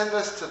 and send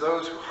us to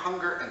those who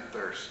hunger and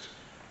thirst,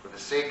 for the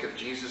sake of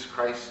Jesus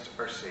Christ,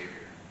 our Savior.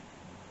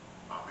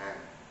 Amen.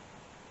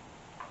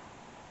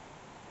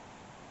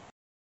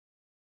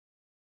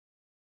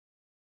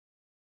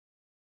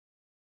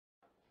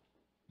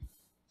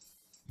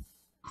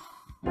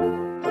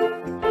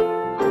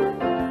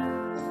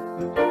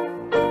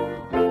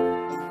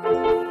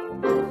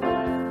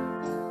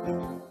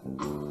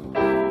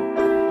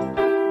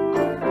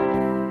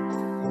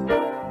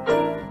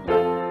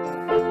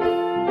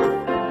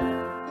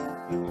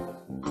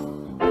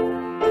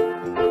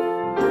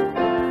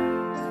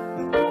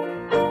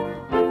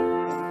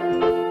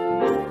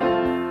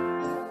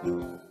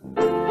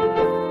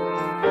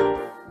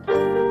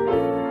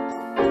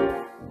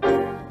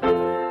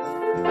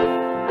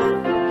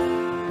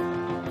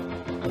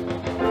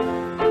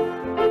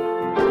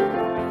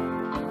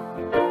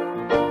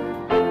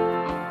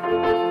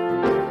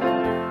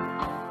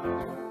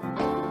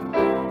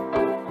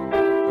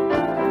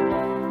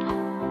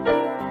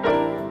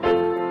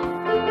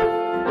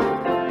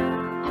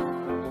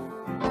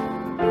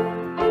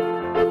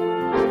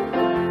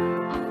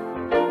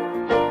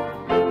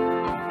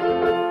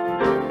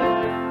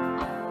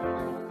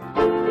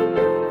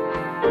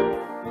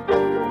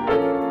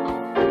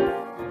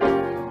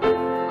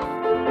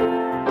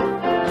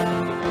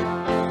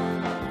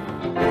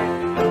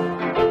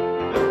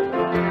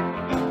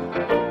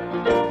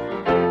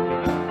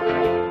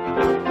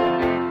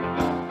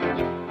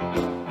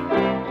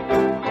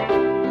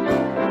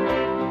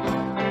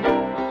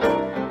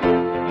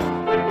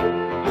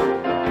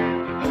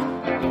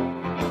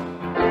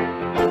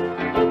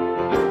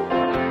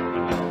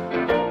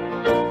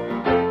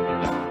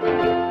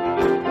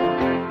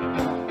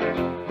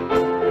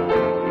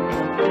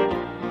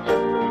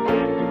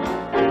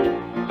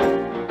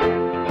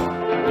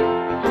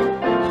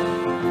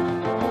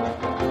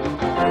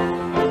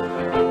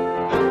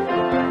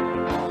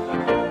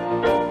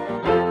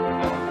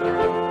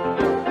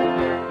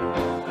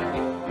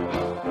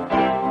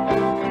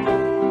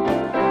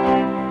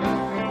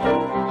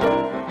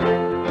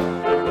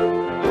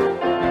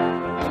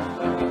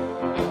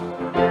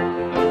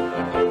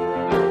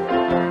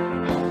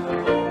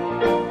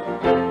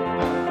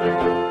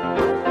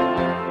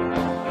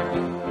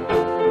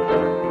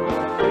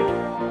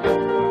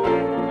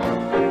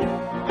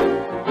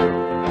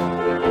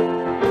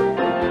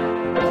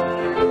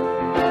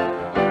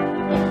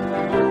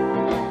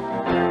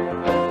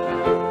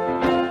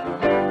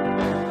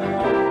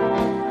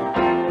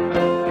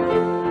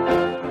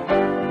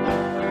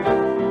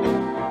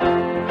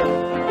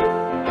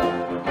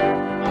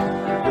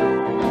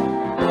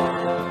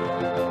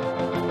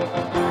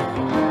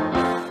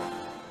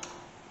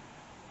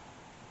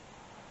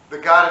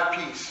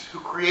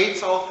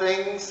 creates all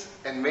things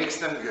and makes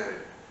them good,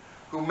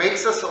 who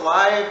makes us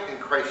alive in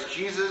Christ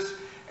Jesus,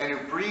 and who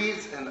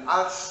breathes in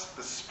us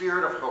the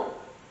spirit of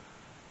hope,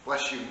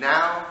 bless you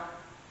now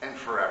and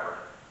forever.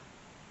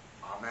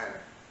 Amen.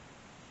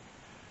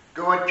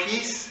 Go in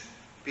peace,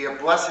 be a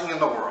blessing in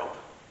the world.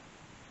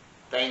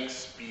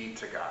 Thanks be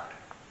to God.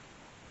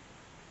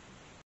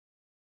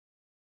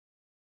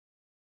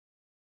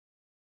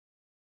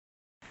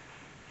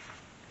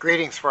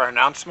 Greetings for our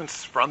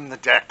announcements from the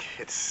deck.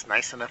 It's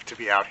nice enough to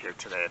be out here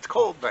today. It's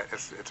cold, but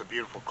it's a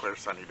beautiful, clear,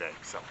 sunny day.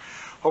 So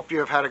hope you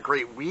have had a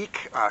great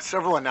week.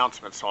 Several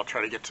announcements, so I'll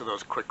try to get to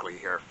those quickly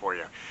here for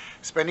you.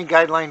 Spending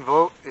guideline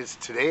vote is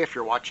today, if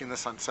you're watching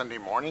this on Sunday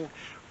morning,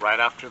 right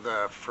after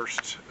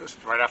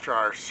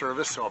our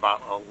service, so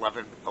about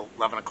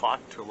 11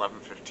 o'clock to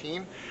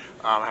 11:15.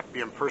 Have to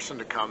be in person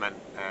to come and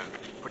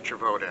put your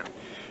vote in.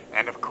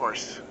 And of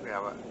course, we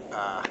have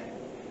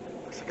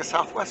looks like a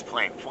Southwest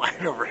plane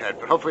flying overhead,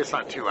 but hopefully it's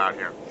not too loud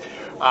here.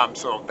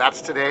 So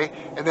that's today.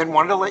 And then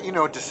wanted to let you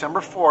know,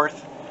 December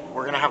 4th,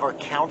 we're going to have our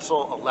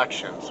council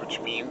elections, which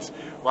means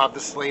we'll have the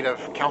slate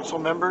of council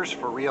members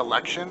for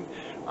re-election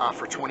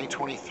for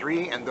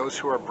 2023 and those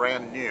who are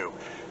brand new.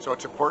 So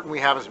it's important we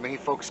have as many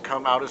folks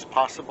come out as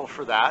possible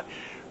for that.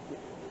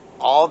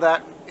 All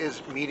that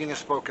meeting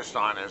is focused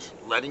on is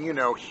letting you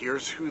know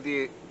here's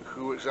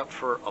who is up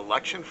for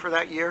election for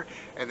that year,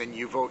 and then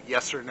you vote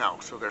yes or no.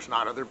 So there's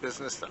not other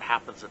business that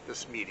happens at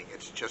this meeting.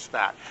 It's just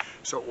that.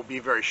 So it will be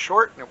very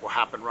short, and it will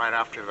happen right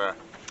after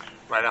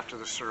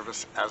the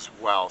service as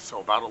well. So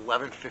about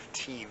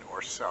 11:15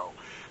 or so.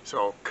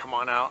 So come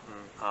on out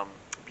and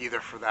be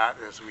there for that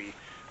as we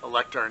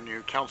elect our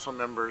new council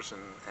members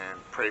and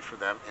pray for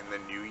them in the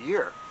new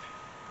year.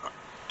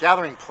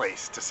 Gathering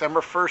place.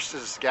 December 1st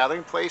is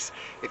gathering place.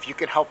 If you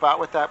can help out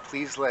with that,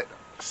 please let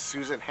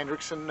Susan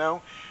Hendrickson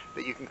know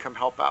that you can come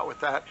help out with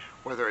that,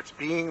 whether it's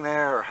being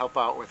there or help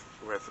out with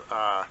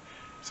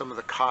some of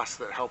the costs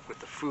that help with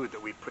the food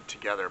that we put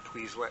together.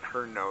 Please let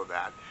her know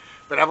that.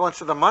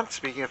 Benevolence of the month,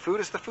 speaking of food,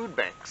 is the food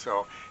bank.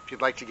 So if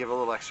you'd like to give a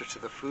little extra to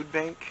the food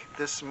bank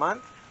this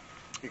month,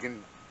 you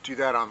can do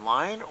that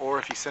online, or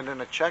if you send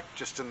in a check,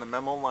 just in the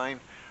memo line,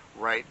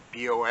 write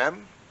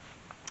BOM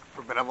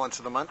for Benevolence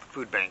of the Month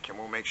Food Bank, and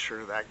we'll make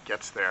sure that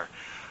gets there.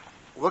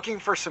 Looking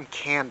for some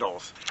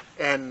candles,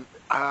 and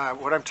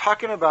what I'm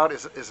talking about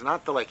is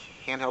not the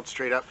handheld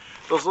straight up.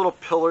 Those little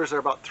pillars are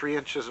about 3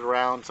 inches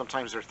around.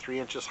 Sometimes they're 3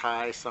 inches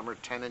high. Some are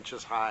 10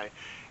 inches high.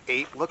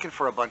 8. Looking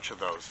for a bunch of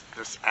those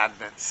this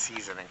Advent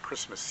season and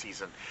Christmas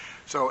season.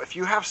 So if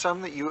you have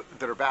some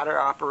that are battery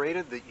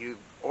operated that you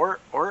or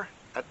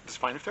it's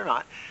fine if they're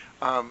not.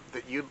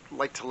 That you'd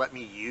like to let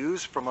me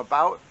use from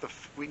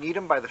we need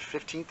them by the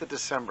 15th of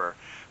December,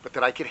 but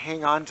that I could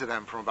hang on to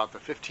them from about the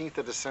 15th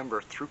of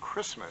December through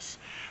Christmas,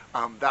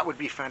 that would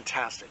be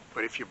fantastic.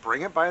 But if you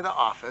bring it by the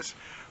office,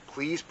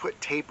 please put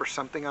tape or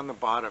something on the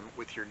bottom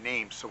with your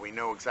name so we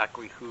know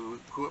exactly who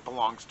it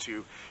belongs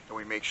to, and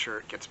we make sure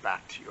it gets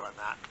back to you on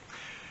that.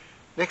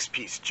 Next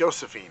piece,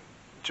 Josephine.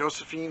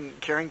 Josephine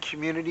Caring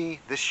Community,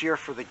 this year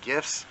for the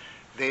gifts,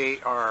 they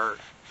are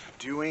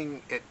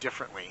doing it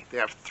differently. They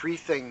have 3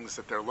 things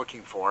that they're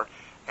looking for,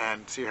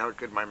 and see how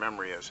good my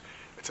memory is.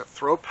 It's a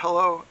throw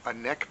pillow, a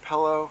neck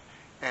pillow,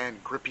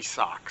 and grippy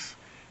socks.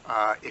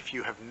 If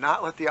you have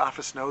not let the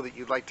office know that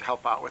you'd like to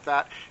help out with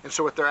that, and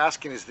so what they're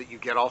asking is that you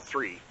get all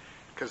 3,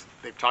 because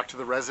they've talked to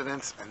the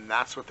residents and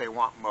that's what they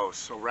want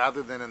most. So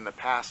rather than in the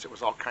past it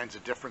was all kinds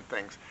of different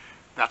things,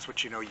 that's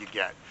what you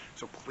get.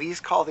 So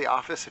please call the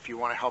office if you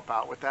want to help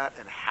out with that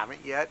and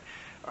haven't yet.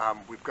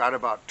 We've got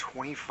about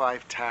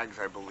 25 tags,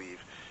 I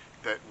believe,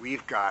 that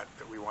we've got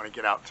that we want to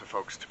get out to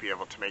folks to be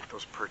able to make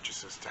those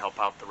purchases to help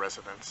out the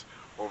residents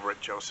over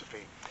at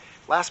Josephine.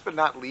 Last but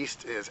not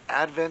least is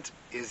Advent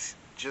is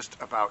just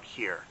about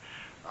here.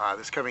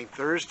 This coming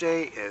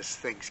Thursday is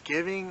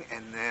Thanksgiving,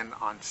 and then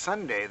on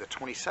Sunday, the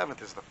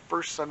 27th, is the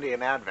first Sunday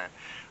in Advent.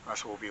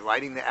 So we'll be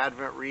lighting the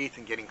Advent wreath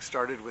and getting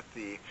started with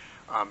the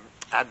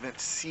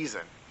Advent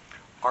season.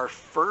 Our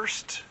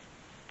first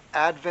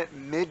Advent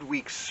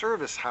midweek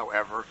service,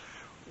 however,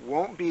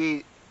 won't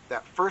be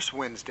that first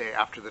Wednesday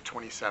after the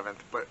 27th,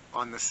 but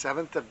on the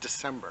 7th of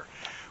December.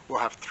 We'll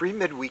have 3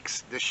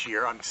 midweeks this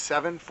year on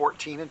 7,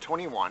 14, and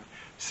 21.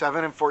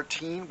 7 and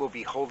 14 will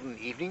be holding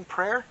evening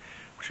prayer,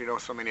 which we know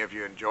so many of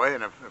you enjoy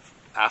and have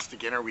asked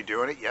again, are we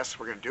doing it? Yes,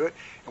 we're going to do it.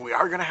 And we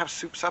are going to have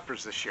soup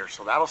suppers this year.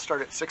 So that'll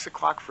start at 6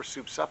 o'clock for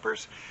soup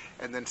suppers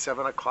and then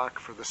 7 o'clock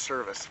for the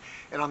service.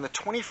 And on the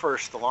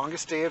 21st, the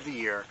longest day of the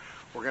year,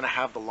 we're going to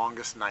have the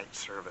longest night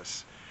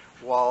service.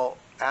 While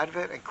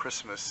Advent and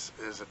Christmas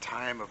is a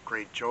time of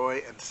great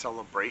joy and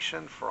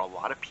celebration for a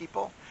lot of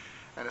people,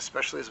 and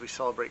especially as we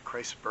celebrate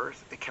Christ's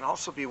birth, it can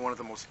also be one of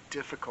the most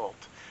difficult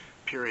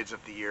periods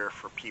of the year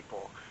for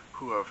people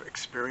who have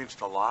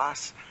experienced a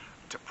loss.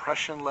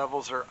 Depression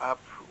levels are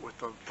up with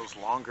those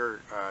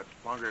longer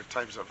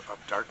times of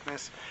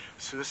darkness.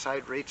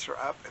 Suicide rates are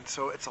up, and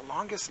so it's a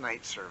longest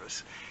night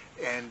service.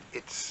 And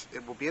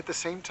it will be at the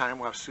same time.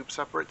 We'll have soup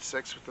supper at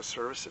 6 with the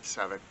service at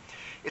 7.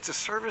 It's a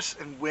service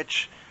in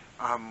which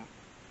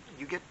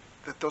you get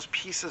that those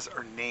pieces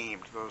are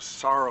named, those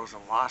sorrows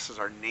and losses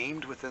are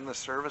named within the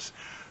service,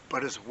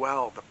 but as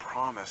well the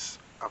promise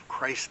of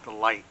Christ the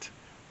light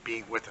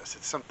being with us.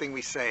 It's something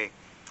we say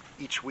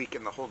each week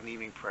in the Holden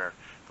Evening Prayer.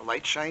 The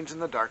light shines in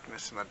the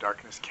darkness, and the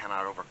darkness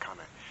cannot overcome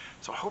it.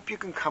 So I hope you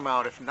can come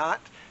out, if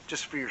not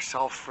just for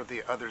yourself, for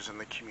the others in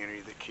the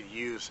community that could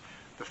use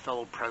the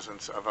fellow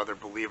presence of other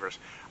believers.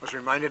 I was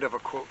reminded of a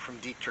quote from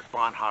Dietrich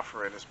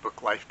Bonhoeffer in his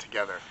book Life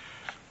Together.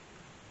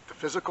 The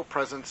physical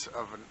presence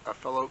of a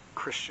fellow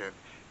Christian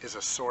is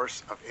a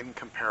source of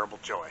incomparable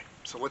joy.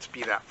 So let's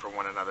be that for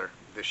one another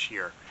this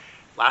year.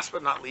 Last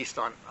but not least,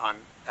 on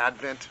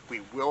Advent,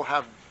 we will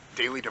have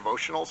daily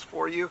devotionals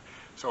for you.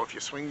 So if you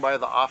swing by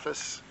the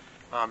office,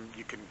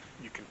 you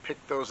can pick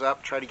those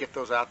up. Try to get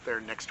those out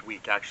there next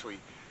week, actually,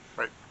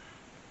 right?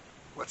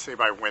 Let's say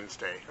by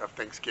Wednesday of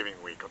Thanksgiving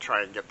week. I'll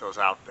try and get those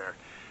out there.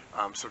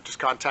 So just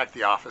contact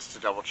the office to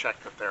double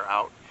check that they're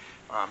out.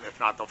 If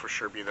not, they'll for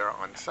sure be there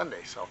on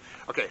Sunday. So,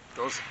 okay,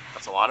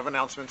 that's a lot of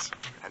announcements,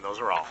 and those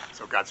are all.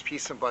 So God's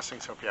peace and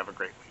blessings. Hope you have a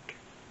great week.